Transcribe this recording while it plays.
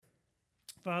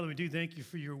Father, we do thank you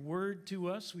for your word to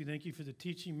us. We thank you for the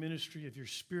teaching ministry of your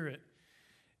Spirit.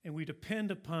 And we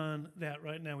depend upon that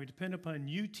right now. We depend upon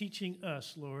you teaching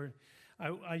us, Lord.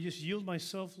 I just yield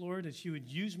myself, Lord, that you would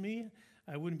use me.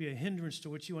 I wouldn't be a hindrance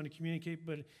to what you want to communicate,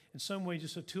 but in some way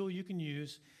just a tool you can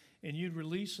use. And you'd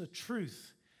release a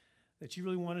truth that you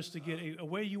really want us to get, a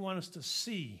way you want us to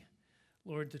see,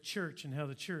 Lord, the church and how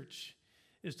the church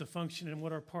is to function and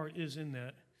what our part is in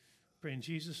that. Pray in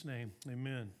Jesus' name,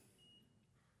 amen.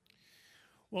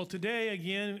 Well, today,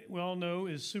 again, we all know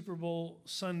is Super Bowl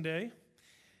Sunday.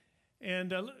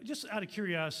 And just out of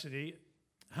curiosity,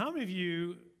 how many of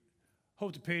you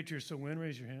hope the Patriots will win?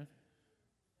 Raise your hand.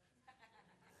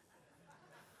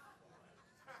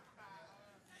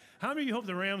 How many of you hope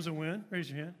the Rams will win? Raise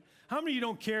your hand. How many of you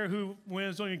don't care who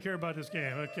wins, don't even care about this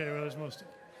game? Okay, well, there's most of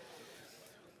it.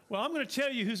 Well, I'm going to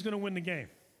tell you who's going to win the game.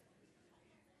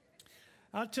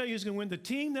 I'll tell you who's going to win. The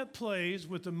team that plays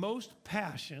with the most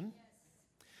passion,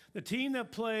 the team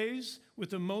that plays with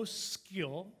the most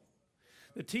skill,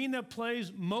 the team that plays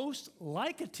most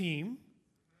like a team,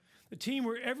 the team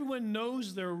where everyone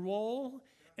knows their role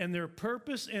and their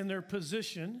purpose and their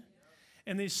position,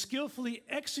 and they skillfully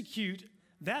execute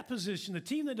that position, the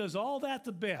team that does all that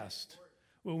the best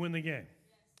will win the game.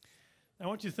 I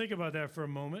want you to think about that for a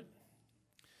moment,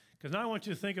 because now I want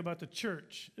you to think about the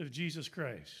church of Jesus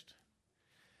Christ,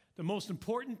 the most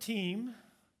important team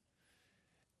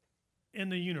in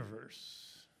the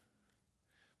universe,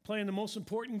 playing the most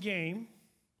important game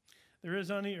there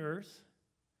is on the earth.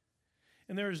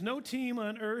 And there is no team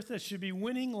on earth that should be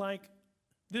winning like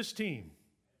this team,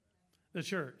 the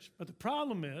church. But the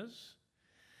problem is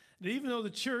that even though the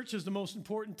church is the most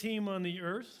important team on the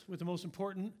earth, with the most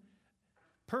important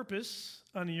purpose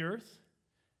on the earth,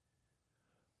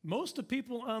 most of the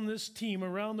people on this team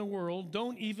around the world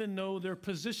don't even know their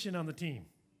position on the team.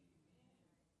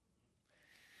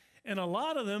 And a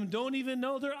lot of them don't even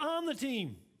know they're on the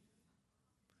team.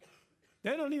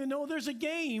 They don't even know there's a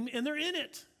game and they're in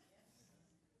it.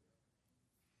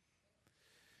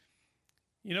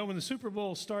 You know, when the Super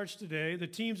Bowl starts today, the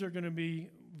teams are going to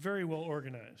be very well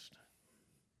organized.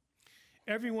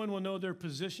 Everyone will know their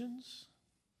positions.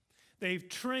 They've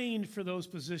trained for those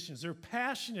positions. They're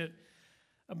passionate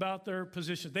about their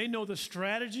position. They know the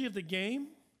strategy of the game.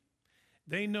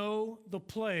 They know the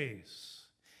plays.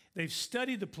 They've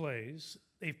studied the plays.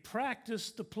 They've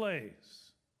practiced the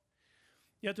plays.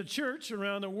 Yet the church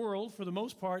around the world, for the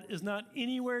most part, is not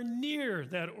anywhere near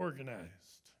that organized.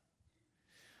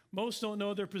 Most don't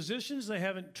know their positions. They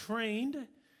haven't trained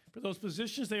for those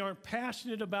positions. They aren't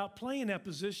passionate about playing that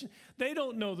position. They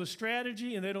don't know the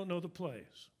strategy, and they don't know the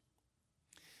plays.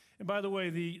 And by the way,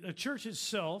 the church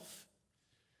itself,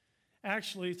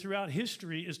 actually, throughout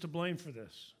history, is to blame for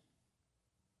this.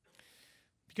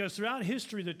 Because throughout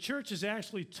history, the church has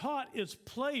actually taught its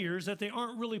players that they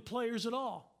aren't really players at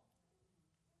all.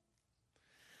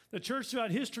 The church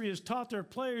throughout history has taught their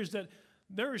players that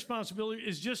their responsibility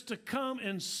is just to come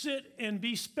and sit and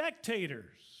be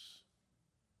spectators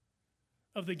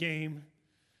of the game,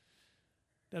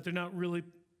 that they're not really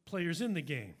players in the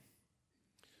game.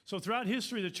 So throughout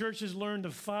history, the church has learned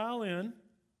to file in,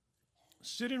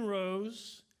 sit in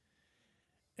rows,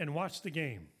 and watch the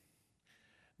game.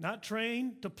 Not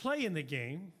trained to play in the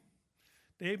game.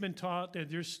 They've been taught that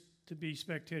they're to be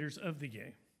spectators of the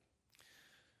game.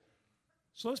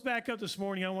 So let's back up this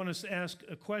morning. I want us to ask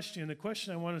a question. The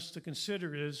question I want us to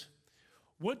consider is,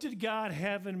 what did God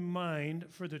have in mind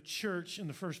for the church in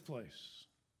the first place?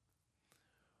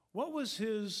 What was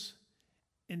his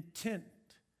intent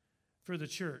for the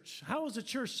church? How was the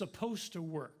church supposed to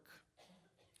work?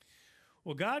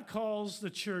 Well, God calls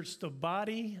the church the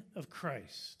body of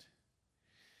Christ.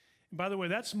 And by the way,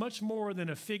 that's much more than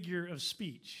a figure of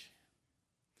speech.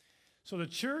 So the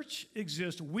church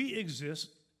exists, we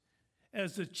exist,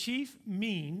 as the chief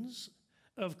means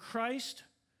of Christ.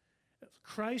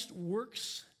 Christ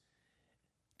works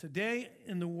today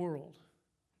in the world.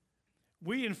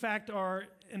 We, in fact, are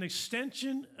an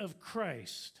extension of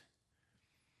Christ.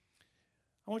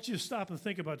 I want you to stop and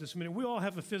think about this a minute. We all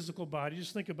have a physical body.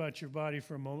 Just think about your body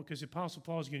for a moment, because the Apostle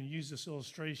Paul is going to use this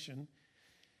illustration.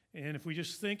 And if we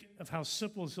just think of how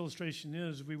simple this illustration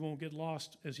is, we won't get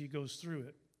lost as he goes through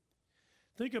it.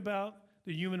 Think about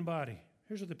the human body.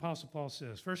 Here's what the Apostle Paul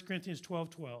says, 1 Corinthians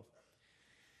 12:12.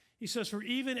 He says, "For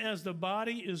even as the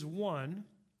body is one,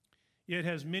 yet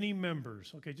has many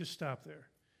members." Okay, just stop there.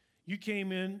 You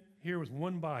came in here with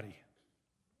one body.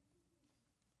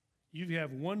 You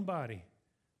have one body,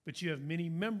 but you have many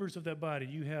members of that body.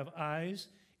 You have eyes,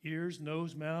 ears,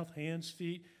 nose, mouth, hands,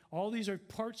 feet, All these are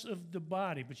parts of the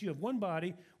body, but you have one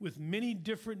body with many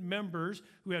different members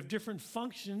who have different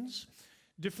functions,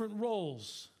 different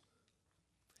roles,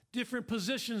 different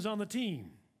positions on the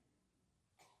team.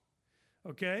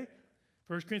 Okay?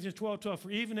 1 Corinthians 12:12, for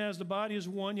even as the body is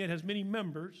one, yet has many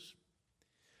members,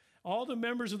 all the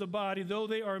members of the body, though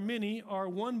they are many, are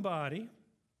one body.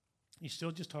 He's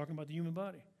still just talking about the human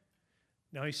body.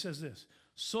 Now he says this,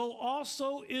 so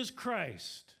also is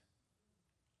Christ.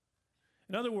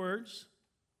 In other words,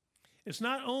 it's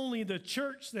not only the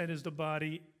church that is the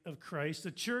body of Christ,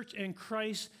 the church and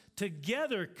Christ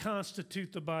together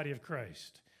constitute the body of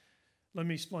Christ. Let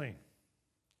me explain.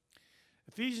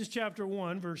 Ephesians chapter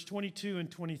 1, verse 22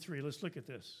 and 23. Let's look at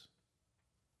this.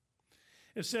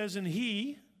 It says, and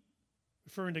he,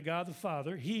 referring to God the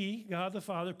Father, he, God the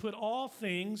Father, put all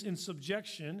things in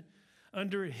subjection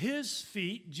under his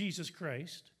feet, Jesus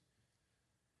Christ,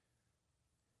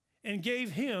 and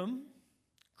gave him,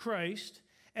 Christ,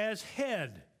 as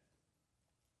head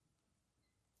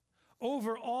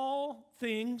over all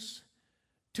things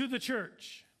to the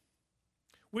church,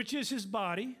 which is his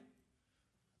body,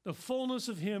 the fullness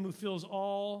of him who fills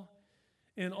all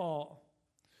in all.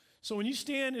 So when you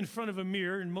stand in front of a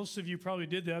mirror, and most of you probably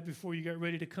did that before you got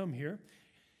ready to come here,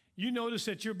 you notice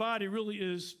that your body really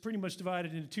is pretty much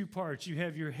divided into two parts. You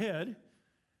have your head,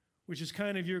 which is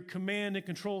kind of your command and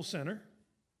control center.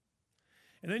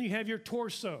 And then you have your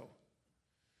torso,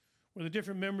 where the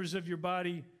different members of your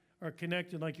body are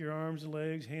connected, like your arms and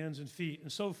legs, hands and feet,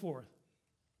 and so forth.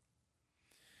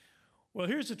 Well,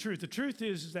 here's the truth. The truth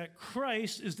is that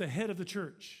Christ is the head of the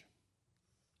church.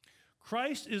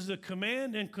 Christ is the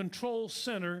command and control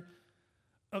center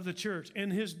of the church.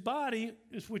 And his body,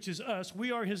 which is us,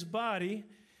 we are his body,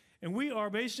 and we are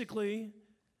basically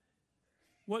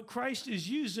what Christ is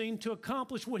using to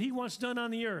accomplish what he wants done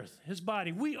on the earth, his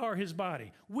body. We are his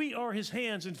body. We are his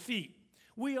hands and feet.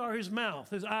 We are his mouth,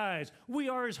 his eyes. We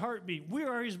are his heartbeat. We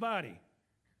are his body.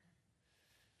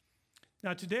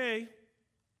 Now today,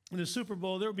 in the Super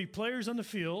Bowl, there will be players on the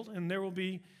field, and there will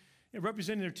be,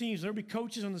 representing their teams, there will be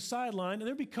coaches on the sideline, and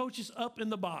there will be coaches up in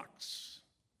the box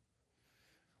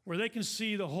where they can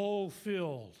see the whole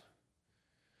field,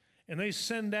 and they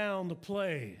send down the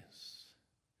plays.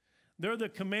 They're the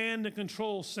command and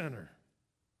control center,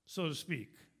 so to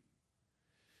speak.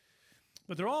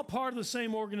 But they're all part of the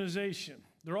same organization.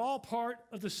 They're all part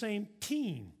of the same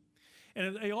team.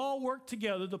 And they all work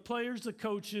together, the players, the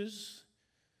coaches,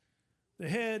 the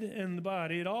head and the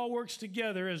body. It all works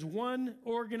together as one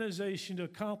organization to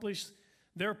accomplish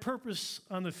their purpose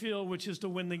on the field, which is to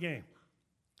win the game.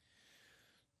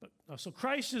 So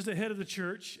Christ is the head of the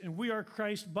church, and we are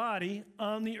Christ's body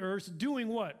on the earth, doing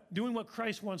what? Doing what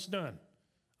Christ wants done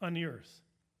on the earth.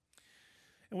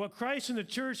 And what Christ and the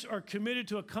church are committed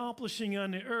to accomplishing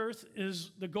on the earth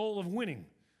is the goal of winning.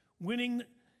 Winning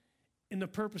in the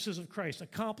purposes of Christ,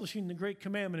 accomplishing the great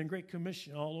commandment and great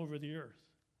commission all over the earth.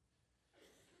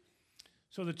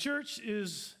 So the church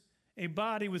is a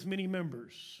body with many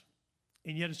members,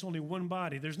 and yet it's only one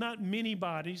body. There's not many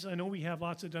bodies. I know we have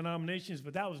lots of denominations,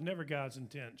 but that was never God's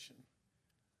intention.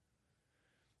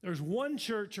 There's one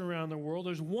church around the world.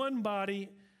 There's one body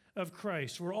of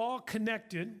Christ. We're all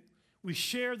connected. We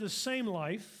share the same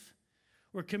life.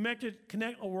 We're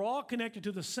all connected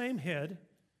to the same head.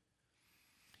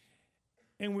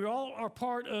 And we all are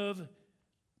part of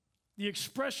the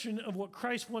expression of what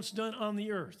Christ wants done on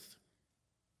the earth.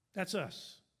 That's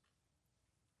us.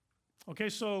 Okay,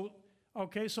 so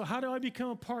how do I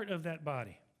become a part of that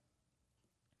body?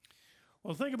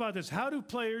 Well, think about this. How do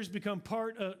players become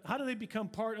part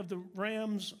of the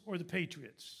Rams or the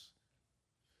Patriots?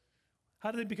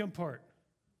 How do they become part?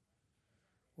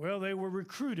 Well, they were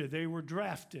recruited, they were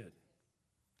drafted.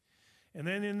 And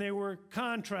then they were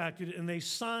contracted, and they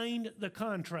signed the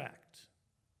contract.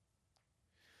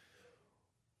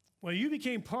 Well, you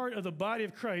became part of the body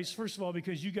of Christ, first of all,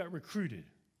 because you got recruited.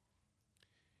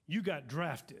 You got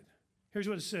drafted. Here's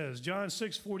what it says, John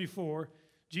 6:44.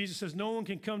 Jesus says, no one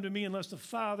can come to me unless the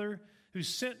Father who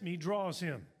sent me draws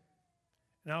him.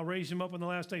 And I'll raise him up on the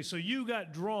last day. So you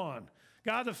got drawn.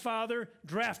 God the Father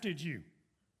drafted you.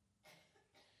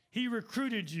 He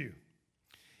recruited you.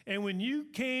 And when you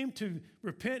came to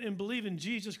repent and believe in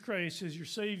Jesus Christ as your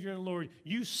Savior and Lord,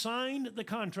 you signed the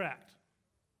contract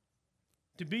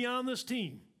to be on this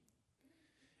team.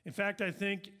 In fact, I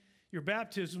think your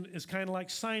baptism is kind of like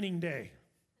signing day.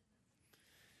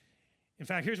 In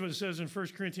fact, here's what it says in 1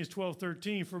 Corinthians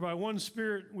 12:13. For by one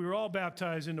Spirit we were all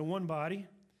baptized into one body,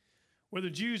 whether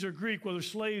Jews or Greek, whether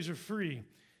slaves or free.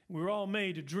 We were all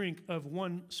made to drink of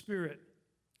one Spirit.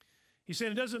 He's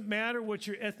saying it doesn't matter what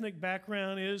your ethnic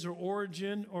background is or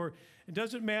origin, or it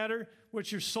doesn't matter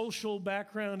what your social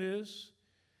background is.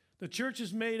 The church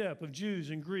is made up of Jews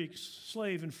and Greeks,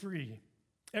 slave and free.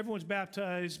 Everyone's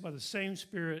baptized by the same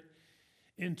Spirit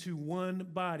into one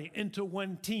body, into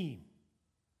one team.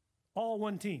 All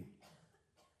one team.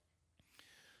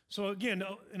 So again,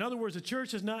 in other words, the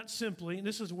church is not simply, and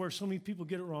this is where so many people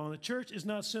get it wrong, the church is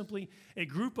not simply a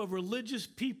group of religious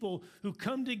people who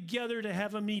come together to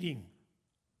have a meeting.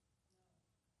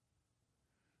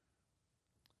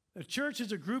 The church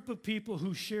is a group of people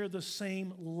who share the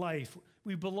same life.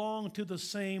 We belong to the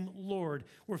same Lord.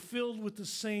 We're filled with the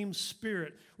same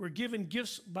Spirit. We're given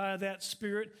gifts by that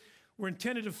Spirit. We're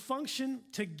intended to function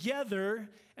together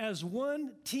as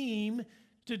one team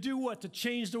to do what? To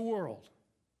change the world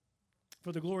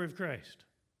for the glory of Christ.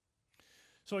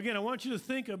 So again, I want you to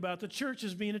think about the church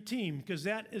as being a team, because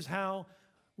that is how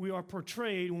we are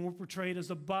portrayed when we're portrayed as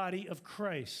the body of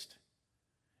Christ.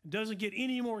 It doesn't get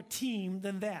any more team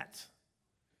than that.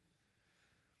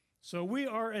 So we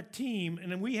are a team,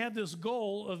 and then we have this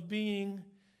goal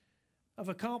of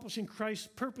accomplishing Christ's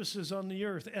purposes on the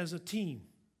earth as a team.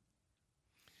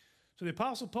 So the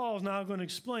Apostle Paul is now going to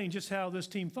explain just how this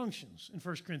team functions. In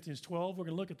 1 Corinthians 12, we're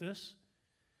going to look at this.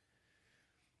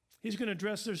 He's going to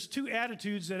address there's two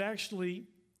attitudes that actually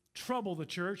trouble the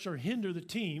church or hinder the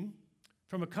team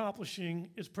from accomplishing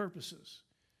its purposes.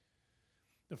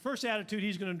 The first attitude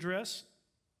he's going to address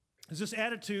is this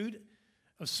attitude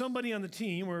of somebody on the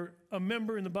team or a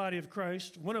member in the body of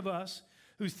Christ, one of us,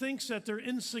 who thinks that they're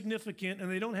insignificant and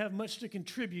they don't have much to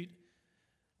contribute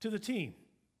to the team.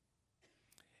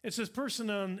 It's this person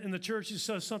in the church who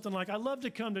says something like, I love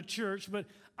to come to church, but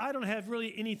I don't have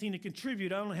really anything to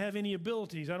contribute. I don't have any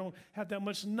abilities. I don't have that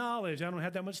much knowledge. I don't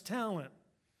have that much talent.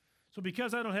 So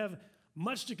because I don't have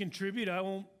much to contribute, I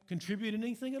won't contribute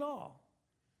anything at all.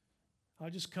 I'll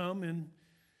just come and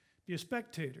be a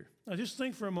spectator. Now just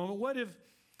think for a moment, what if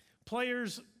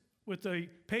players with the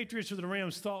Patriots or the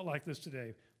Rams thought like this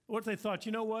today? What if they thought,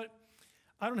 you know what?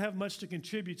 I don't have much to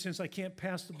contribute since I can't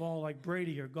pass the ball like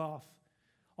Brady or Goff.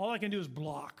 All I can do is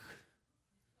block.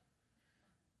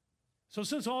 So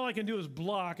since all I can do is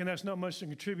block and that's not much to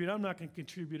contribute, I'm not going to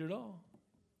contribute at all.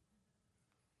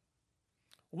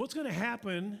 What's going to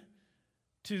happen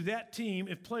to that team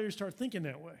if players start thinking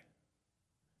that way?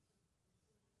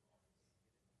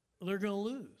 Well, they're going to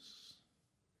lose.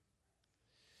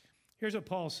 Here's what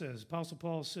Paul says. Apostle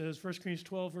Paul says, 1 Corinthians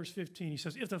 12, verse 15, he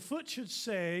says, if the foot should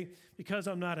say, because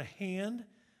I'm not a hand,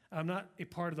 I'm not a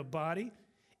part of the body,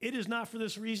 it is not for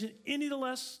this reason any the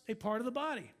less a part of the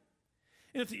body.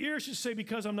 And if the ear should say,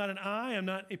 because I'm not an eye, I'm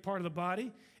not a part of the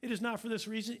body, it is not for this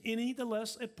reason any the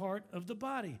less a part of the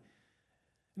body.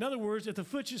 In other words, if the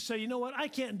foot should say, you know what, I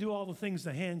can't do all the things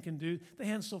the hand can do. The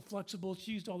hand's so flexible, it's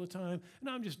used all the time, and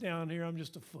I'm just down here, I'm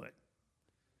just a foot.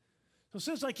 So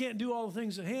since I can't do all the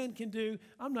things the hand can do,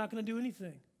 I'm not going to do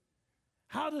anything.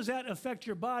 How does that affect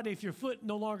your body if your foot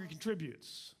no longer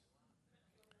contributes?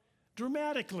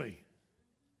 Dramatically.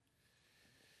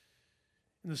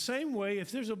 In the same way, if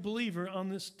there's a believer on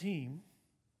this team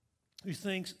who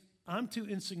thinks, I'm too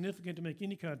insignificant to make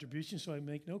any contribution, so I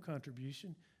make no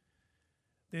contribution,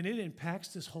 then it impacts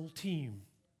this whole team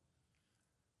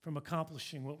from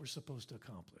accomplishing what we're supposed to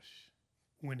accomplish,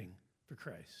 winning for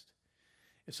Christ.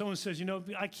 If someone says, you know,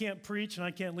 I can't preach and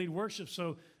I can't lead worship,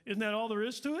 so isn't that all there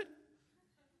is to it?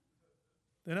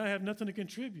 Then I have nothing to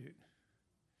contribute.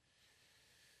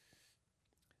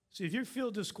 See, if you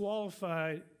feel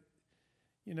disqualified,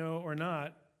 or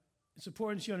not, it's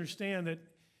important you understand that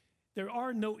there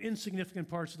are no insignificant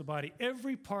parts of the body.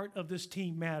 Every part of this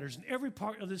team matters, and every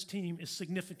part of this team is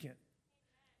significant.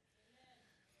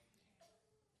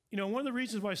 One of the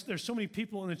reasons why there's so many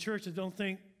people in the church that don't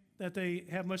think that they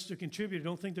have much to contribute,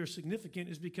 don't think they're significant,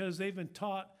 is because they've been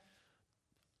taught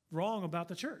wrong about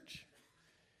the church.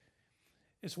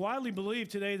 It's widely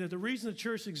believed today that the reason the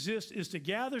church exists is to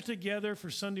gather together for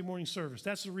Sunday morning service.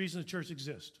 That's the reason the church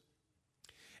exists.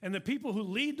 And the people who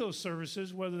lead those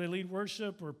services, whether they lead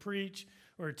worship or preach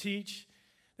or teach,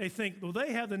 they think, well,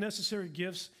 they have the necessary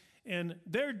gifts and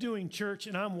they're doing church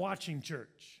and I'm watching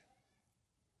church.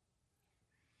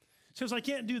 Since I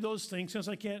can't do those things, since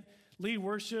I can't lead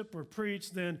worship or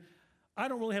preach, then I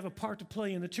don't really have a part to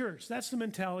play in the church. That's the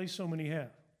mentality so many have.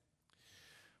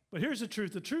 But here's the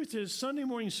truth. The truth is Sunday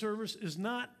morning service is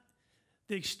not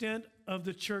the extent of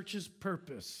the church's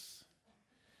purpose.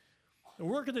 The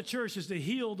work of the church is to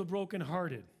heal the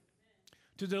brokenhearted,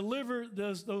 to deliver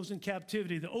those in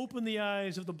captivity, to open the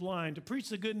eyes of the blind, to preach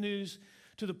the good news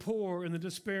to the poor and the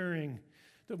despairing.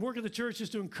 The work of the church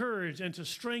is to encourage and to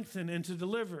strengthen and to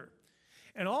deliver.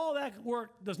 And all that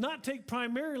work does not take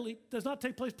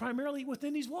place primarily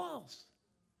within these walls.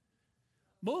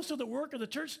 Most of the work of the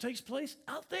church takes place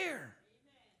out there,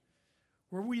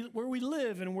 where we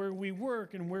live and where we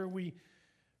work and where we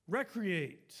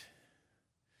recreate.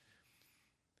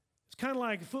 It's kind of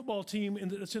like a football team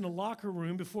that's in the locker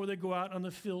room before they go out on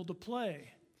the field to play.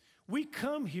 We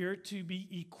come here to be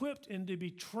equipped and to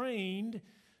be trained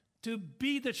to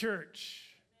be the church.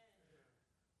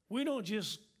 We don't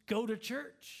just go to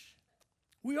church.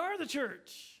 We are the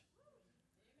church.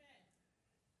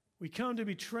 We come to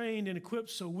be trained and equipped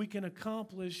so we can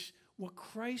accomplish what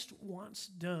Christ wants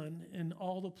done in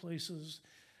all the places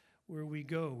where we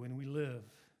go and we live.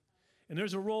 And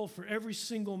there's a role for every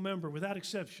single member without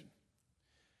exception.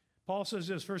 Paul says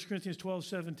this, 1 Corinthians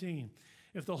 12:17.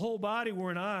 If the whole body were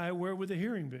an eye, where would the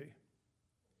hearing be?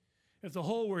 If the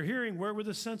whole were hearing, where would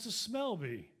the sense of smell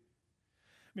be?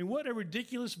 I mean, what a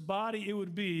ridiculous body it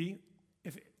would be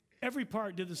if every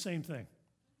part did the same thing.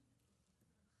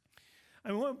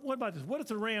 I mean, what about this? What if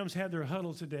the Rams had their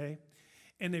huddle today,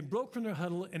 and they broke from their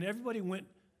huddle, and everybody went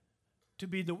to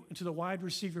the wide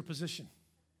receiver position?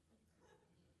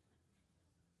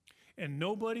 And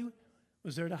nobody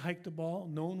was there to hike the ball.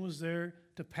 No one was there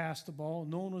to pass the ball.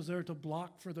 No one was there to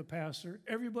block for the passer.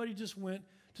 Everybody just went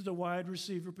to the wide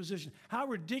receiver position. How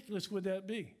ridiculous would that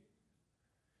be?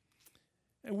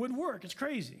 It wouldn't work. It's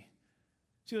crazy.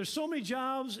 See, there's so many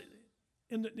jobs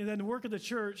in the work of the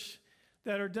church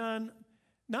that are done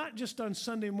not just on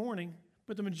Sunday morning,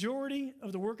 but the majority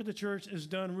of the work of the church is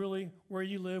done really where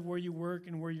you live, where you work,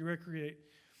 and where you recreate.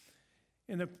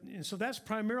 And so that's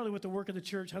primarily what the work of the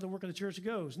church, how the work of the church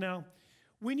goes. Now,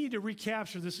 we need to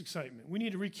recapture this excitement. We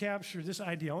need to recapture this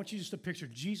idea. I want you just to picture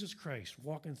Jesus Christ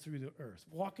walking through the earth,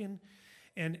 walking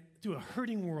and through a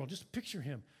hurting world. Just picture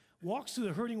him. Walks through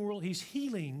the hurting world. He's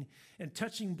healing and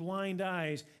touching blind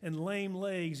eyes and lame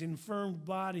legs, infirmed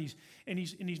bodies, and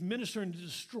he's ministering to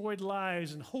destroyed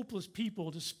lives and hopeless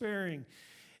people, despairing.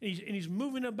 And he's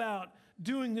moving about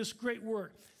doing this great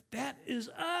work. That is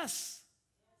us.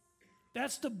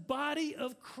 That's the body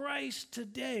of Christ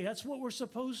today. That's what we're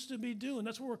supposed to be doing.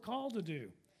 That's what we're called to do.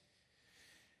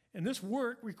 And this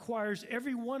work requires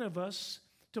every one of us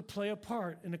to play a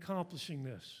part in accomplishing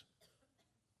this.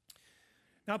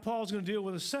 Now, Paul's going to deal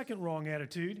with a second wrong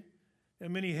attitude that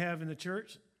many have in the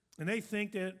church, and they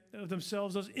think that of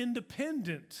themselves as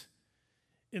independent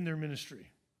in their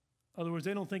ministry. In other words,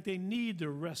 they don't think they need the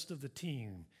rest of the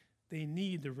team. They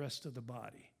need the rest of the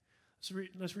body.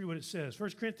 Let's read what it says.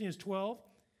 1 Corinthians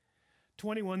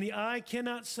 12:21. The eye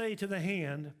cannot say to the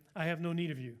hand, I have no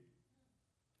need of you.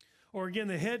 Or again,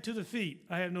 the head to the feet,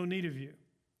 I have no need of you.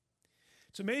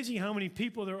 It's amazing how many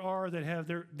people there are that have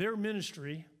their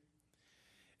ministry,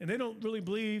 and they don't really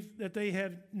believe that they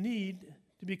have need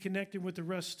to be connected with the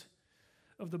rest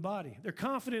of the body. They're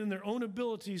confident in their own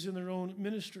abilities in their own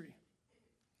ministry.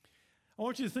 I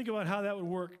want you to think about how that would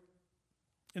work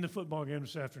in the football game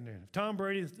this afternoon. If Tom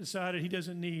Brady decided he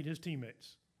doesn't need his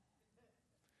teammates,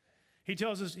 he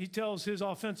tells his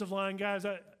offensive line guys,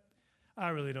 I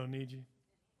really don't need you.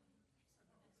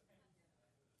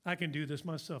 I can do this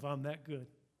myself. I'm that good.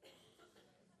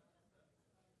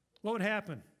 What would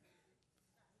happen?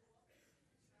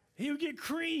 He would get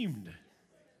creamed.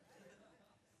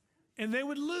 And they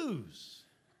would lose.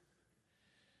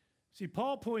 See,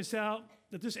 Paul points out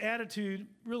that this attitude,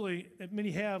 really, that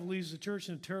many have, leaves the church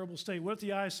in a terrible state. What if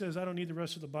the eye says, I don't need the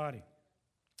rest of the body?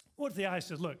 What if the eye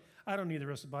says, look, I don't need the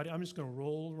rest of the body. I'm just going to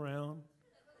roll around.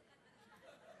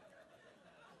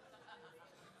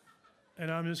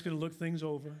 And I'm just going to look things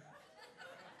over.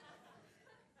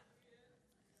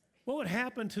 What would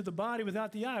happen to the body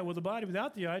without the eye? Well, the body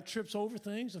without the eye trips over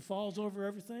things and falls over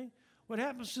everything. What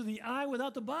happens to the eye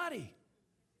without the body?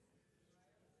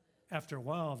 After a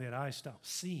while, that eye stops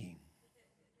seeing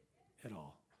at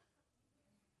all.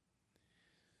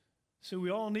 So we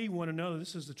all need one another.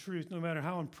 This is the truth, no matter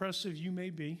how impressive you may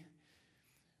be.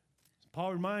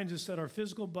 Paul reminds us that our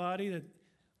physical body, that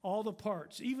all the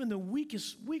parts, even the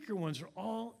weaker ones, are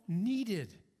all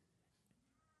needed.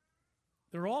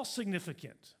 They're all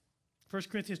significant. 1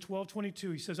 Corinthians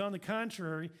 12:22, he says, on the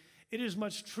contrary, it is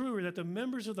much truer that the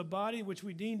members of the body which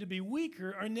we deem to be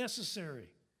weaker are necessary.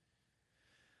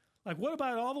 Like, what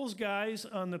about all those guys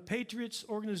on the Patriots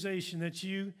organization that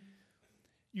you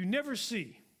never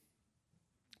see,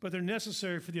 but they're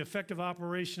necessary for the effective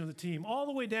operation of the team? All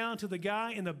the way down to the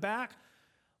guy in the back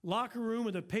locker room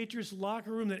of the Patriots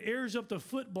locker room that airs up the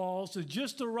footballs to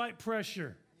just the right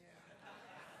pressure.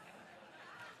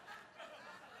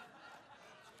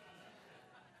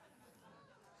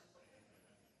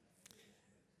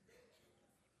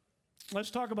 Let's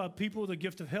talk about people with the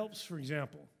gift of helps, for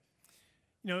example.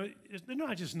 You know, they're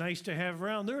not just nice to have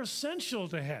around, they're essential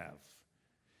to have.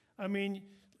 I mean,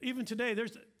 even today,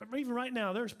 even right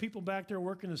now, there's people back there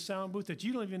working the sound booth that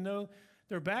you don't even know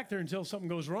they're back there until something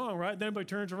goes wrong, right? Then everybody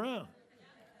turns around.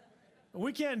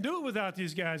 We can't do it without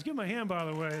these guys. Give them a hand, by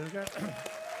the way.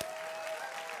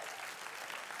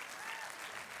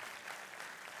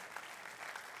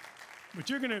 But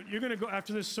you're gonna go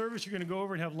after this service. You're gonna go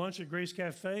over and have lunch at Grace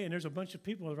Cafe, and there's a bunch of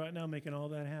people right now making all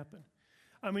that happen.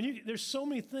 I mean, there's so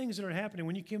many things that are happening.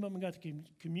 When you came up and got the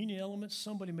communion elements,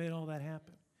 somebody made all that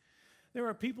happen. There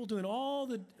are people doing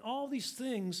all these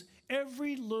things.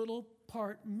 Every little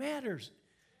part matters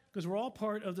because we're all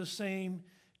part of the same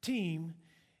team,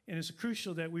 and it's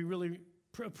crucial that we really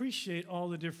appreciate all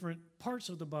the different parts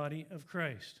of the body of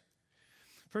Christ.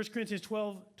 1 Corinthians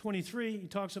 12:23, he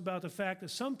talks about the fact that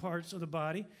some parts of the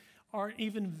body aren't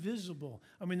even visible.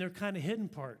 I mean, they're kind of hidden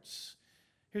parts.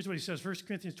 Here's what he says, 1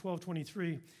 Corinthians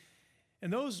 12:23.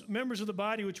 And those members of the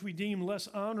body which we deem less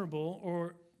honorable,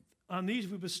 or on these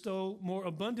we bestow more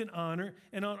abundant honor,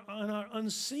 and on our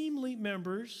unseemly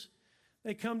members,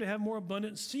 they come to have more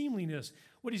abundant seemliness.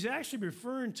 What he's actually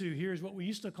referring to here is what we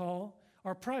used to call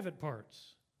our private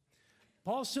parts.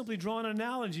 Paul's simply drawing an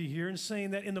analogy here and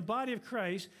saying that in the body of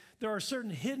Christ, there are certain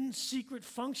hidden secret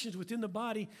functions within the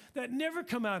body that never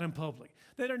come out in public,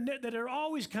 that are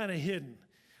always kind of hidden.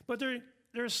 But they're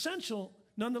essential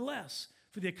nonetheless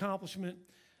for the accomplishment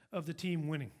of the team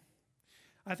winning.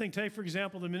 I think, take, for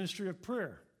example, the ministry of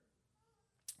prayer.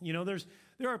 You know,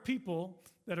 there are people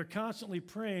that are constantly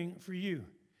praying for you.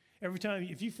 Every time,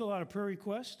 if you fill out a prayer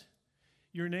request,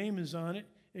 your name is on it.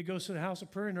 It goes to the house of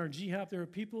prayer. In our GHOP, there are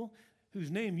people whose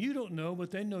name you don't know,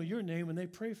 but they know your name and they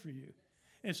pray for you.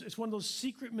 And it's one of those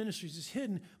secret ministries. It's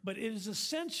hidden, but it is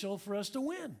essential for us to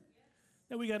win.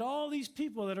 That we got all these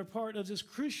people that are part of this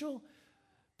crucial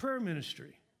prayer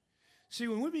ministry. See,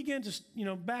 when we begin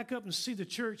to back up and see the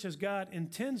church as God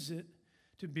intends it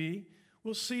to be,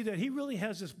 we'll see that he really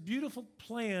has this beautiful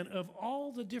plan of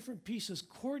all the different pieces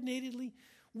coordinatedly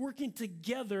working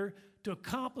together to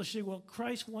accomplish what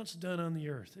Christ wants done on the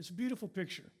earth. It's a beautiful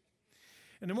picture.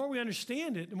 And the more we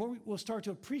understand it, the more we'll start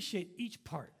to appreciate each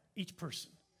part, each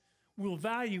person. We'll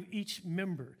value each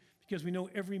member because we know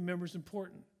every member is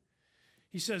important.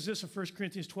 He says this in 1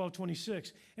 Corinthians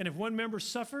 12:26, and if one member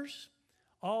suffers,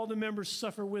 all the members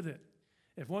suffer with it.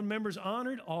 If one member is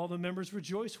honored, all the members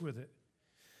rejoice with it.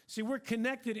 See, we're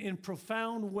connected in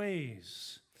profound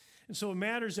ways. And so it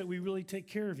matters that we really take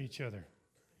care of each other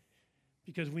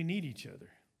because we need each other.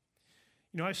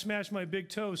 You know, I smashed my big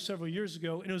toe several years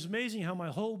ago, and it was amazing how my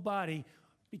whole body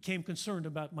became concerned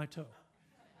about my toe.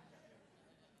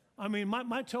 I mean,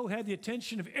 my toe had the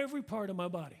attention of every part of my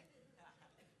body,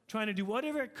 trying to do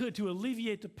whatever it could to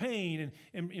alleviate the pain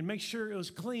and make sure it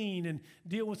was clean and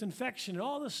deal with infection and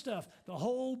all this stuff. The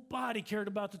whole body cared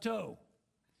about the toe.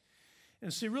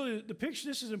 And see, really,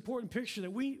 this is an important picture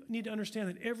that we need to understand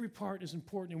that every part is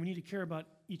important and we need to care about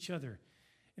each other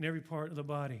in every part of the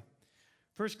body.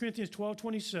 1 Corinthians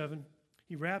 12:27,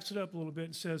 he wraps it up a little bit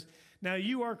and says, now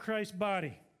you are Christ's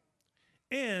body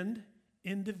and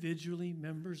individually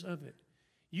members of it.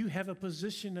 You have a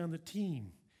position on the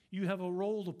team. You have a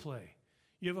role to play.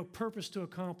 You have a purpose to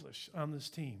accomplish on this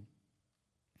team.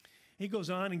 He goes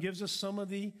on and gives us some of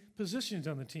the positions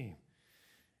on the team.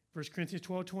 1 Corinthians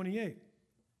 12:28,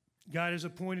 God has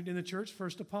appointed in the church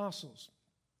first apostles,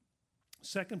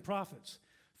 second prophets,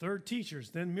 third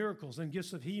teachers, then miracles, then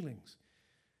gifts of healings,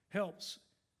 helps,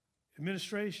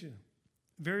 administration,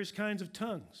 various kinds of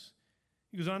tongues.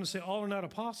 He goes on to say, all are not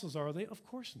apostles, are they? Of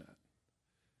course not.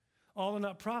 All are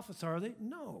not prophets, are they?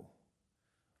 No.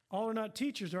 All are not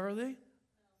teachers, are they?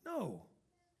 No.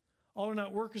 All are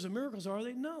not workers of miracles, are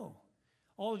they? No.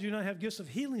 All do not have gifts of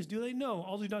healings, do they? No.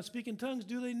 All do not speak in tongues,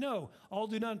 do they? No. All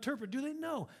do not interpret, do they?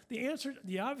 No.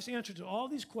 The obvious answer to all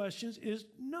these questions is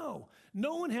no.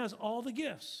 No one has all the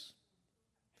gifts.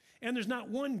 And there's not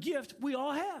one gift we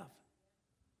all have.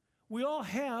 We all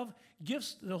have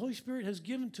gifts the Holy Spirit has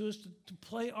given to us to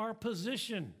play our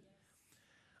position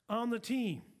on the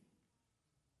team.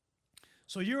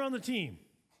 So you're on the team.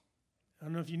 I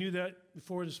don't know if you knew that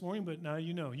before this morning, but now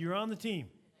you know. You're on the team.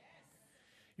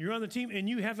 You're on the team, and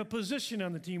you have a position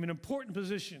on the team, an important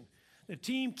position. The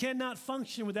team cannot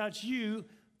function without you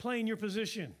playing your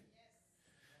position.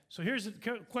 So here's the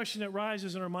question that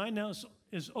rises in our mind now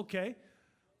is okay,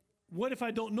 what if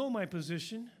I don't know my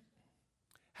position?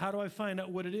 How do I find out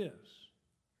what it is?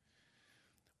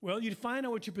 Well, you find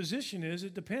out what your position is.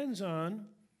 It depends on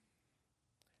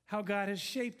how God has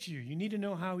shaped you. You need to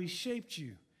know how he shaped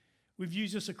you. We've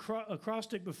used this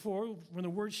acrostic before from the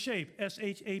word shape,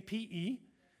 S-H-A-P-E.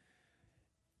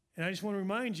 And I just want to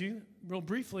remind you real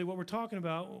briefly what we're talking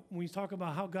about when we talk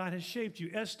about how God has shaped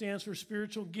you. S stands for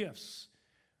spiritual gifts.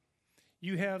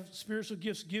 You have spiritual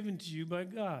gifts given to you by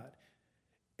God.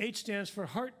 H stands for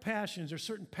heart passions, or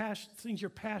certain things you're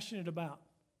passionate about.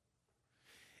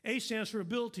 A stands for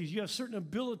abilities. You have certain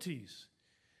abilities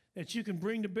that you can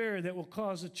bring to bear that will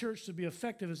cause the church to be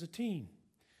effective as a team.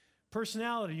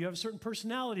 Personality. You have a certain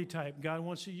personality type. God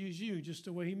wants to use you just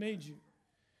the way he made you.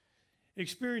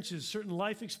 Experiences, certain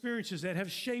life experiences that have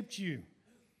shaped you.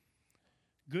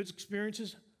 Good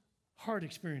experiences, hard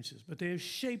experiences, but they have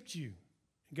shaped you.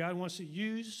 God wants to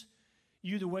use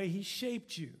you the way he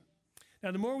shaped you.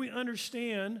 Now, the more we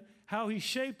understand how he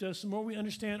shaped us, the more we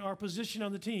understand our position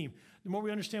on the team, the more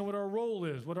we understand what our role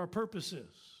is, what our purpose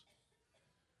is.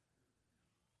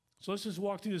 So let's just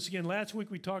walk through this again. Last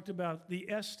week we talked about the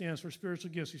S stands for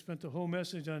spiritual gifts. We spent the whole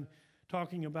message on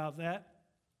talking about that.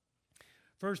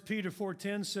 1 Peter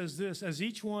 4:10 says this, as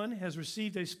each one has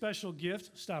received a special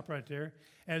gift, stop right there,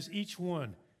 as each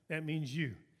one, that means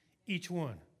you, each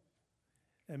one,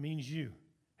 that means you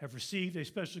have received a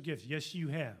special gift. Yes, you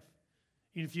have.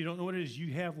 Even if you don't know what it is,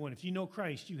 you have one. If you know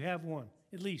Christ, you have one,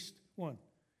 at least one.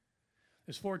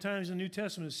 There's 4 times in the New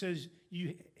Testament it says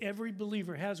every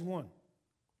believer has one.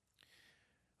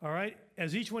 All right,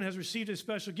 as each one has received a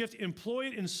special gift, employ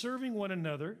it in serving one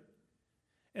another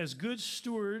as good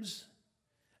stewards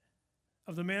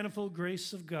of the manifold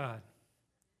grace of God.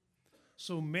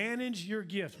 So manage your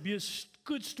gift. Be a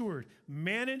good steward.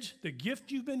 Manage the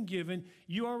gift you've been given.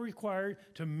 You are required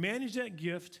to manage that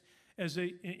gift as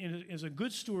a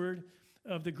good steward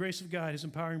of the grace of God, his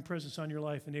empowering presence on your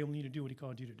life, enabling you to do what he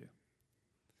called you to do.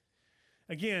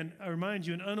 Again, I remind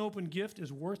you, an unopened gift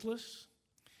is worthless.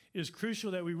 It is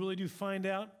crucial that we really do find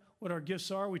out what our gifts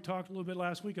are. We talked a little bit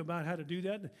last week about how to do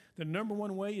that. The number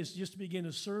one way is just to begin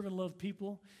to serve and love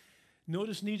people.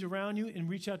 Notice needs around you and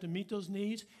reach out to meet those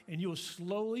needs, and you will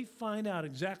slowly find out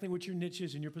exactly what your niche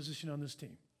is and your position on this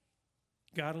team.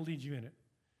 God will lead you in it.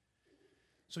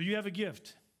 So you have a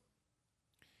gift.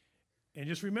 And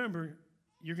just remember,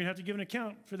 you're going to have to give an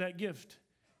account for that gift.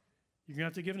 You're going to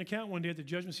have to give an account one day at the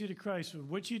judgment seat of Christ for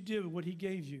what you did with what he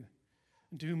gave you.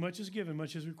 And to whom much is given,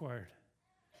 much is required.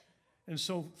 And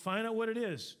so find out what it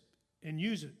is and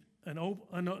use it. An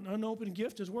unopened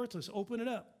gift is worthless. Open it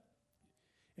up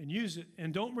and use it.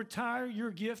 And don't retire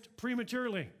your gift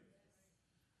prematurely.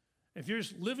 If you're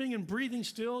just living and breathing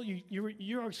still,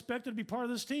 you're expected to be part of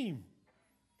this team.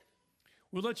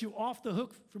 We'll let you off the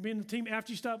hook for being the team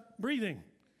after you stop breathing.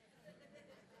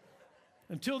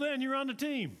 Until then, you're on the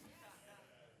team.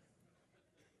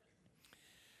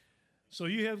 So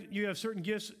you have certain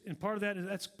gifts, and part of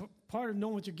that's part of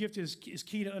knowing what your gift is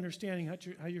key to understanding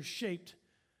how you're shaped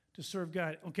to serve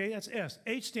God. Okay, that's S.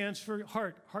 H stands for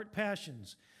heart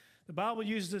passions. The Bible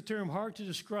uses the term heart to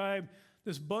describe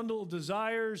this bundle of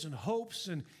desires and hopes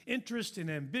and interests and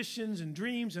ambitions and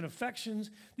dreams and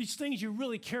affections, these things you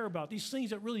really care about, these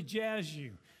things that really jazz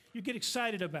you, you get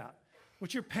excited about,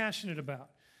 what you're passionate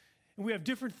about. And we have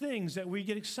different things that we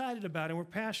get excited about and we're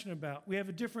passionate about. We have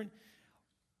a different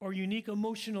or unique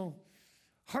emotional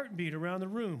heartbeat around the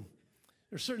room.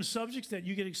 There's certain subjects that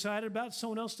you get excited about,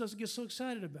 someone else doesn't get so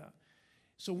excited about.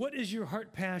 So what is your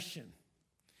heart passion?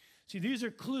 See, these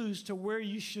are clues to where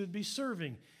you should be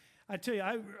serving. I tell you,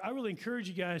 I really encourage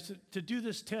you guys to do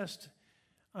this test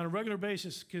on a regular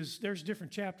basis because there's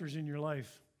different chapters in your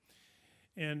life.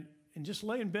 And just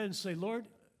lay in bed and say, Lord,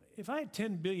 if I had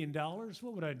 $10 billion,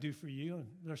 what would I do for you and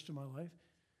the rest of my life?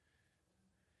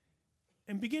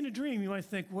 And begin to dream. You might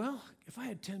think, well, if I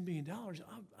had $10 billion,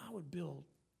 I would build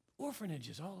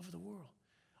orphanages all over the world.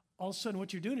 All of a sudden,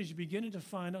 what you're doing is you're beginning to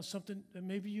find out something that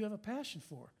maybe you have a passion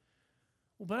for.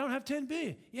 Well, but I don't have $10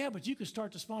 billion. Yeah, but you can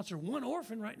start to sponsor one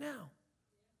orphan right now.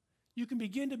 You can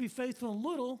begin to be faithful in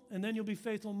little, and then you'll be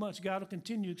faithful in much. God will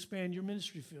continue to expand your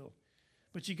ministry field.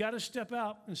 But you got to step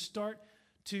out and start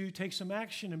to take some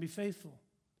action and be faithful.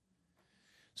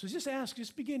 So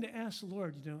just begin to ask the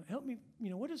Lord, help me,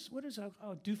 what is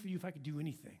I'll do for you if I could do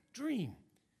anything? Dream.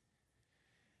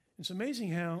 It's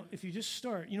amazing how if you just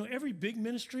start, every big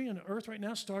ministry on the earth right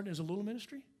now started as a little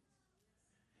ministry.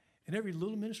 And every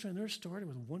little ministry on earth started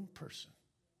with one person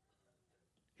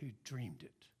who dreamed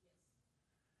it.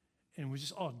 And was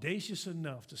just audacious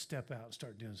enough to step out and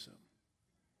start doing something.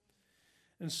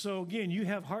 And so again, you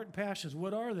have heart and passions.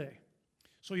 What are they?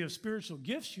 So you have spiritual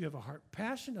gifts, you have a heart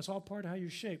passion, that's all part of how you're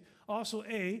shaped. Also,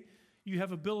 you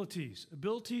have abilities.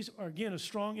 Abilities are, again, a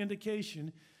strong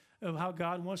indication of how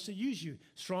God wants to use you.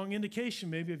 Strong indication,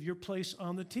 maybe, of your place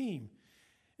on the team.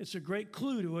 It's a great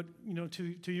clue to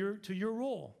it, to your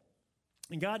role.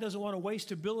 And God doesn't want to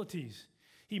waste abilities.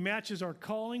 He matches our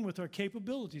calling with our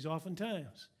capabilities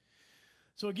oftentimes.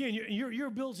 So again, your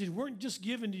abilities weren't just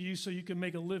given to you so you can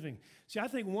make a living. See, I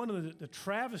think one of the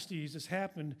travesties that's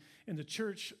happened in the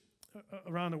church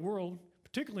around the world,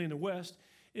 particularly in the West,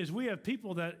 is we have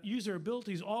people that use their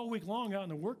abilities all week long out in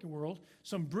the working world,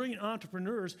 some brilliant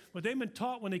entrepreneurs, but they've been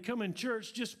taught when they come in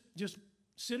church, just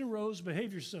sit in rows,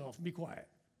 behave yourself, and be quiet.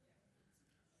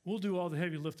 We'll do all the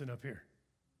heavy lifting up here.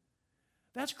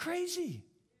 That's crazy.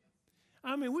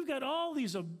 I mean, we've got all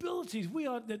these abilities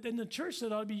that in the church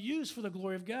that ought to be used for the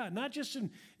glory of God, not just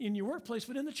in your workplace,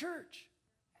 but in the church.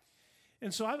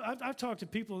 And so I've talked to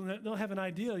people, and they'll have an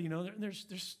idea,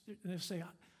 they'll say,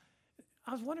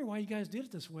 I was wondering why you guys did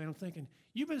it this way. And I'm thinking,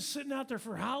 you've been sitting out there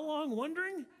for how long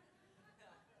wondering?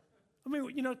 I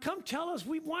mean, come tell us.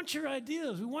 We want your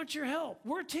ideas. We want your help.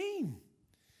 We're a team.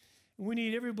 And we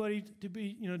need everybody to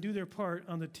be, do their part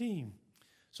on the team.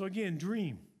 So again,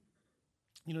 dream.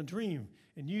 Dream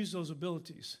and use those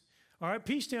abilities. All right,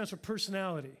 P stands for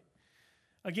personality.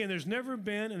 Again, there's never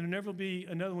been and there'll never be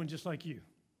another one just like you.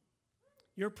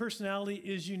 Your personality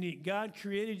is unique. God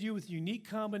created you with a unique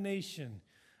combination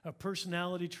of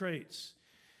personality traits.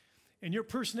 And your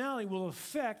personality will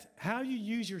affect how you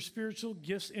use your spiritual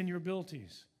gifts and your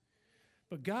abilities.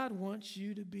 But God wants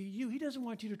you to be you. He doesn't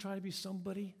want you to try to be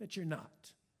somebody that you're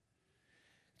not.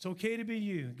 It's okay to be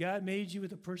you. God made you with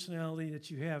the personality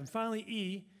that you have. And finally,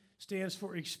 E stands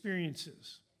for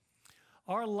experiences.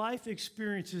 Our life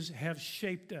experiences have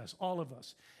shaped us, all of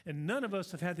us. And none of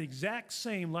us have had the exact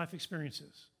same life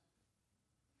experiences.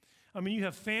 I mean, you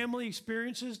have family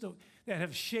experiences that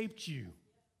have shaped you.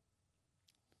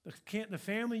 The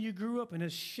family you grew up in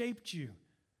has shaped you.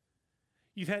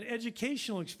 You've had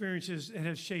educational experiences that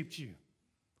have shaped you.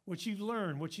 What you've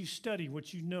learned, what you study,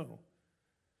 what you know.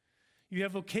 You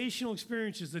have vocational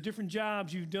experiences, the different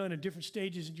jobs you've done at different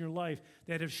stages in your life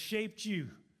that have shaped you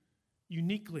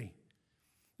uniquely.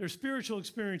 There's spiritual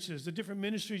experiences, the different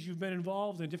ministries you've been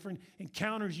involved in, different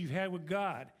encounters you've had with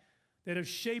God that have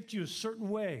shaped you a certain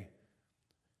way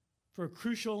for a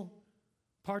crucial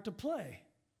part to play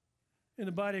in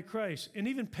the body of Christ. And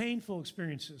even painful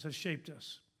experiences have shaped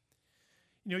us.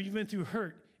 You've been through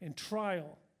hurt and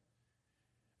trial.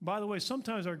 By the way,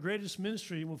 sometimes our greatest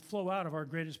ministry will flow out of our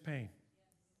greatest pain.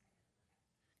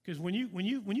 Because when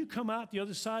you come out the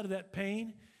other side of that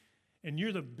pain and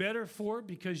you're the better for it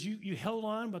because you held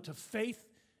on but to faith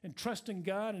and trust in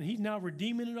God and He's now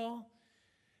redeeming it all,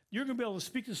 you're going to be able to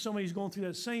speak to somebody who's going through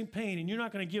that same pain and you're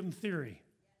not going to give them theory.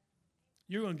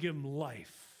 You're going to give them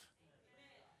life.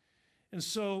 And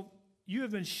so you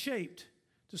have been shaped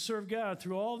to serve God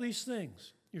through all these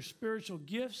things, your spiritual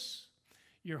gifts,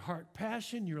 your heart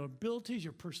passion, your abilities,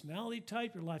 your personality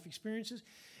type, your life experiences.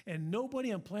 And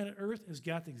nobody on planet Earth has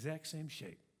got the exact same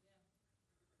shape.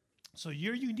 So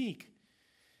you're unique.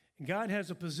 And God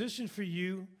has a position for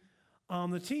you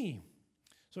on the team.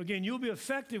 So again, you'll be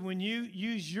effective when you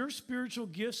use your spiritual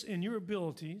gifts and your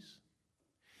abilities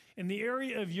in the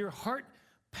area of your heart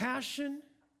passion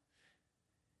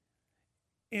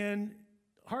and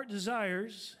heart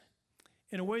desires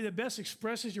in a way that best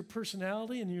expresses your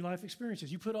personality and your life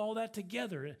experiences. You put all that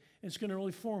together, and it's going to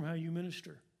really form how you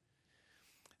minister.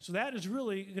 So that is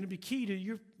really going to be key to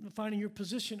your finding your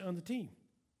position on the team.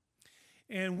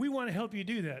 And we want to help you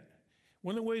do that.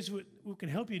 One of the ways we can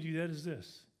help you do that is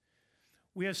this.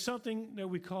 We have something that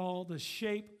we call the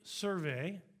SHAPE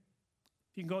survey.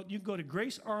 You can go to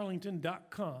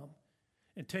gracearlington.com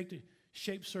and take the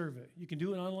SHAPE survey. You can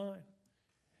do it online.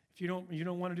 If you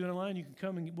don't want to do it online, you can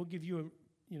come and we'll give you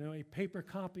a paper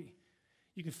copy.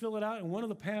 You can fill it out, and one of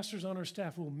the pastors on our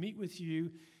staff will meet with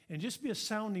you and just be a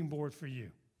sounding board for you.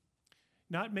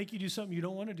 Not make you do something you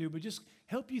don't want to do, but just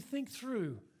help you think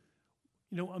through,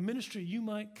 a ministry you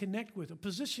might connect with, a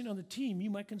position on the team you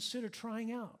might consider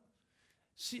trying out.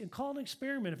 See, and call it an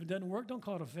experiment. If it doesn't work, don't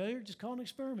call it a failure. Just call it an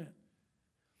experiment.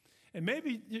 And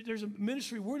maybe there's a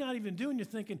ministry we're not even doing. You're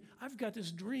thinking, I've got this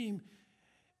dream,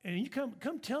 and you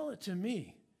come tell it to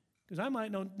me, because I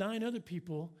might know 9 other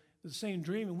people with the same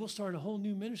dream, and we'll start a whole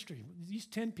new ministry. These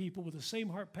 10 people with the same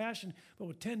heart passion, but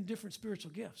with 10 different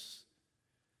spiritual gifts.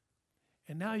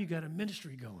 And now you got a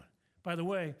ministry going. By the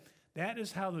way, that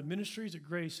is how the ministries at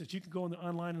Grace, that you can go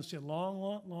online and see a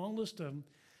long list of them.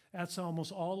 That's how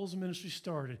almost all those ministries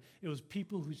started. It was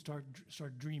people who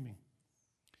started dreaming.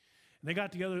 And they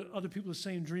got together, other people with the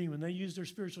same dream, and they used their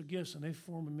spiritual gifts, and they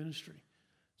formed a ministry.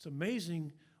 It's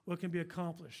amazing what can be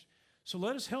accomplished. So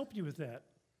let us help you with that.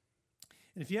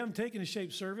 And if you haven't taken a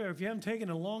SHAPE survey, or if you haven't taken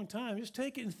it in a long time, just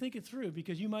take it and think it through,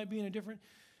 because you might be in a different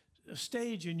a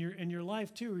stage in your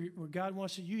life too where God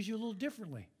wants to use you a little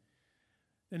differently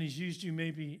than he's used you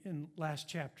maybe in last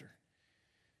chapter.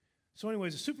 So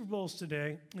anyways, the Super Bowl's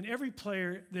today, and every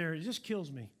player there, it just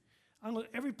kills me.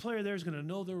 Every player there is going to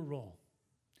know their role.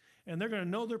 And they're going to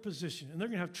know their position. And they're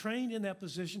going to have trained in that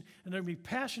position. And they're going to be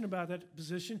passionate about that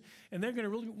position. And they're going to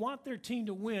really want their team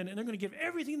to win. And they're going to give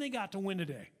everything they got to win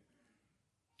today.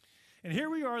 And here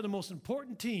we are, the most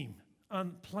important team on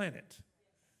the planet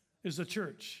is the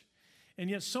church. And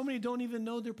yet so many don't even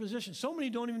know their position. So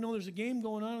many don't even know there's a game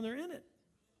going on and they're in it.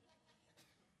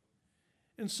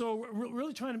 And so we're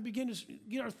really trying to begin to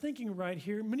get our thinking right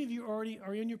here. Many of you already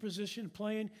are in your position,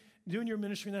 playing, doing your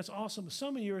ministry, and that's awesome. But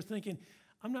some of you are thinking,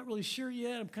 I'm not really sure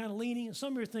yet. I'm kind of leaning. And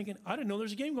some of you are thinking, I didn't know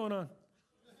there's a game going on.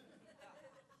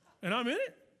 And I'm in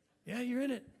it. Yeah, you're in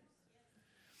it.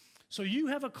 So you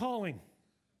have a calling.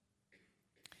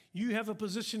 You have a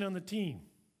position on the team.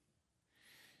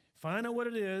 Find out what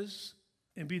it is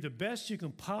and be the best you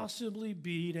can possibly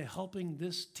be to helping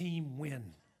this team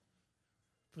win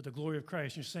for the glory of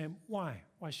Christ. You're saying, why?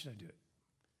 Why should I do it?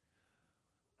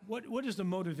 What is the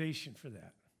motivation for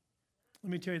that? Let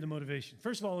me tell you the motivation.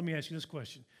 First of all, let me ask you this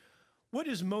question. What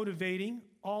is motivating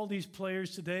all these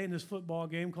players today in this football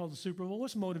game called the Super Bowl?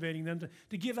 What's motivating them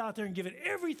to give out there and give it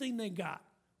everything they got?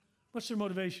 What's their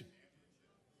motivation?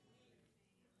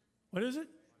 What is it?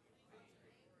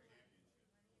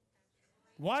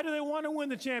 Why do they want to win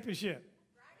the championship?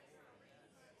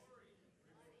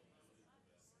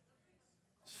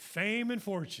 Fame and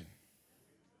fortune.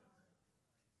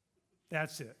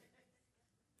 That's it.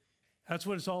 That's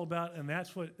what it's all about, and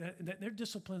that's what they're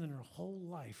disciplined in their whole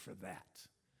life for that.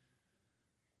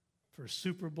 For a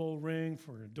Super Bowl ring,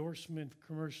 for an endorsement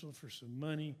commercial, for some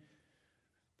money,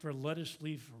 for a lettuce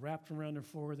leaf wrapped around their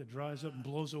forehead that dries up and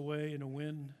blows away in the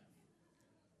wind.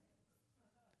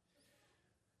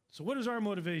 So what is our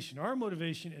motivation? Our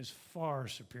motivation is far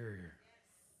superior.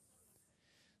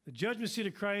 The judgment seat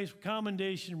of Christ,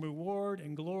 commendation, reward,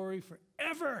 and glory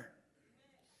forever.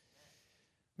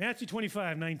 Matthew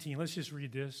 25:19. Let's just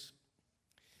read this.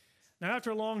 Now, after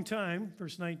a long time,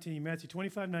 verse 19, Matthew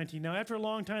 25:19. Now, after a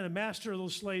long time, the master of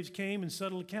those slaves came and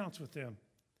settled accounts with them.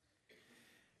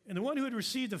 And the one who had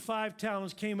received the 5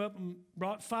 talents came up and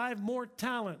brought 5 more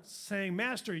talents, saying,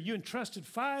 Master, you entrusted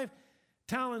 5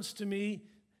 talents to me.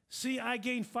 See, I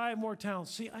gained 5 more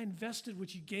talents. See, I invested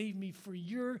what you gave me for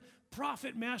your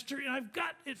profit, master, and I've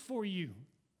got it for you.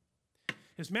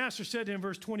 His master said to him,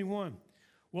 verse 21,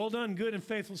 well done, good and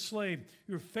faithful slave.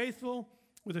 You're faithful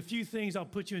with a few things. I'll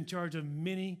put you in charge of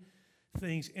many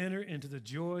things. Enter into the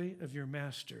joy of your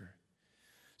master.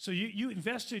 So you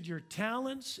invested your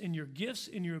talents and your gifts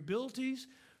and your abilities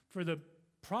for the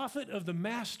profit of the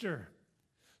master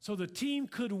so the team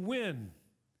could win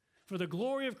for the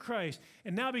glory of Christ.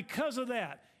 And now because of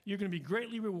that, you're going to be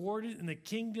greatly rewarded in the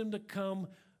kingdom to come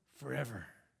forever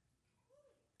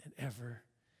and ever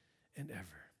and ever.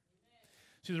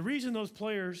 See, the reason those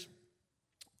players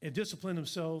have disciplined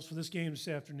themselves for this game this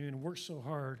afternoon and worked so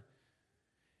hard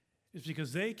is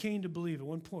because they came to believe at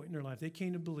one point in their life, they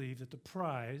came to believe that the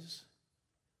prize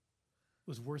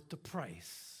was worth the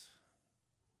price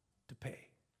to pay.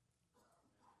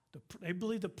 They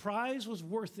believed the prize was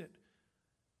worth it.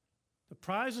 The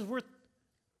prize was worth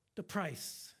the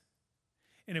price.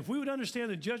 And if we would understand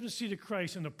the judgment seat of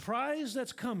Christ and the prize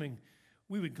that's coming,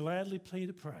 we would gladly pay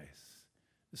the price.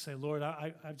 To say, Lord,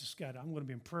 I've just got it. I'm going to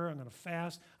be in prayer. I'm going to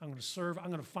fast. I'm going to serve. I'm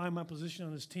going to find my position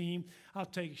on this team. I'll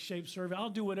take shape serving. I'll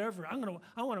do whatever. I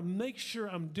want to make sure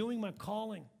I'm doing my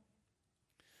calling.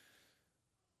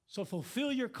 So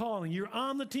fulfill your calling. You're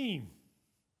on the team.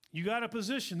 You got a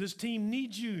position. This team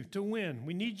needs you to win.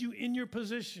 We need you in your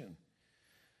position.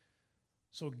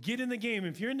 So get in the game.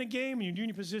 If you're in the game and you're doing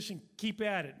your position, keep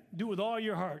at it. Do it with all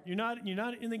your heart. You're not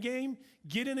in the game,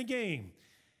 get in the game.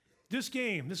 This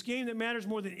game that matters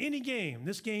more than any game,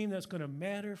 this game that's going to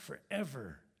matter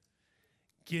forever,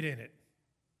 get in it.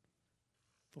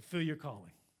 Fulfill your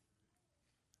calling.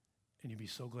 And you'll be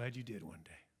so glad you did one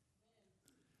day.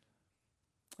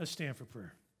 Let's stand for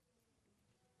prayer.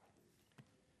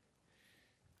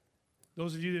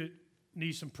 Those of you that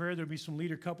need some prayer, there'll be some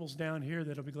leader couples down here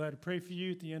that'll be glad to pray for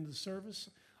you at the end of the service.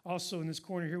 Also in this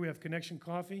corner here, we have Connection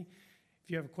Coffee. If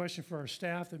you have a question for our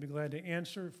staff, they'll be glad to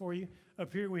answer it for you.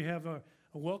 Up here, we have a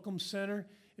welcome center.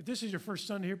 If this is your first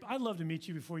Sunday here, I'd love to meet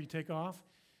you before you take off.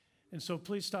 And so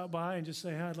please stop by and just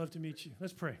say, hi, I'd love to meet you.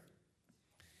 Let's pray.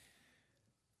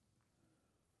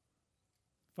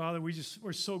 Father,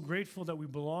 we're so grateful that we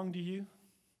belong to you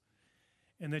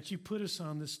and that you put us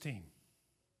on this team.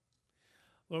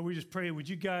 Lord, we just pray, would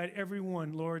you guide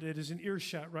everyone, Lord, that is in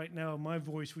earshot right now of my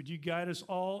voice? Would you guide us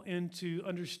all into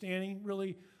understanding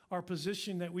really our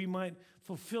position that we might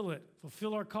fulfill it,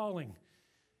 fulfill our calling,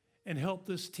 and help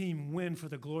this team win for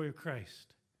the glory of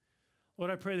Christ?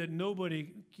 Lord, I pray that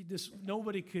nobody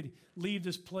could leave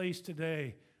this place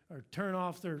today or turn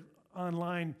off their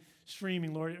online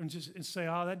streaming, Lord, and say,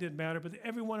 oh, that didn't matter. But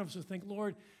every one of us will think,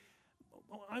 Lord,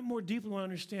 I more deeply want to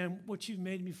understand what you've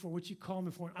made me for, what you called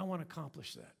me for, and I want to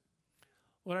accomplish that.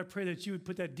 Lord, I pray that you would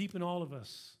put that deep in all of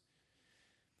us.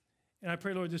 And I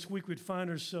pray, Lord, this week we'd find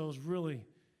ourselves really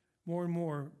more and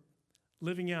more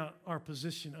living out our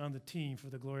position on the team for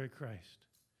the glory of Christ.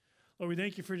 Lord, we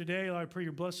thank you for today. Lord, I pray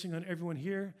your blessing on everyone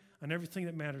here, on everything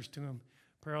that matters to them.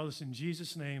 Pray all this in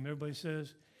Jesus' name. Everybody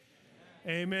says,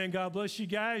 amen. God bless you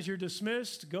guys. You're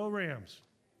dismissed. Go Rams.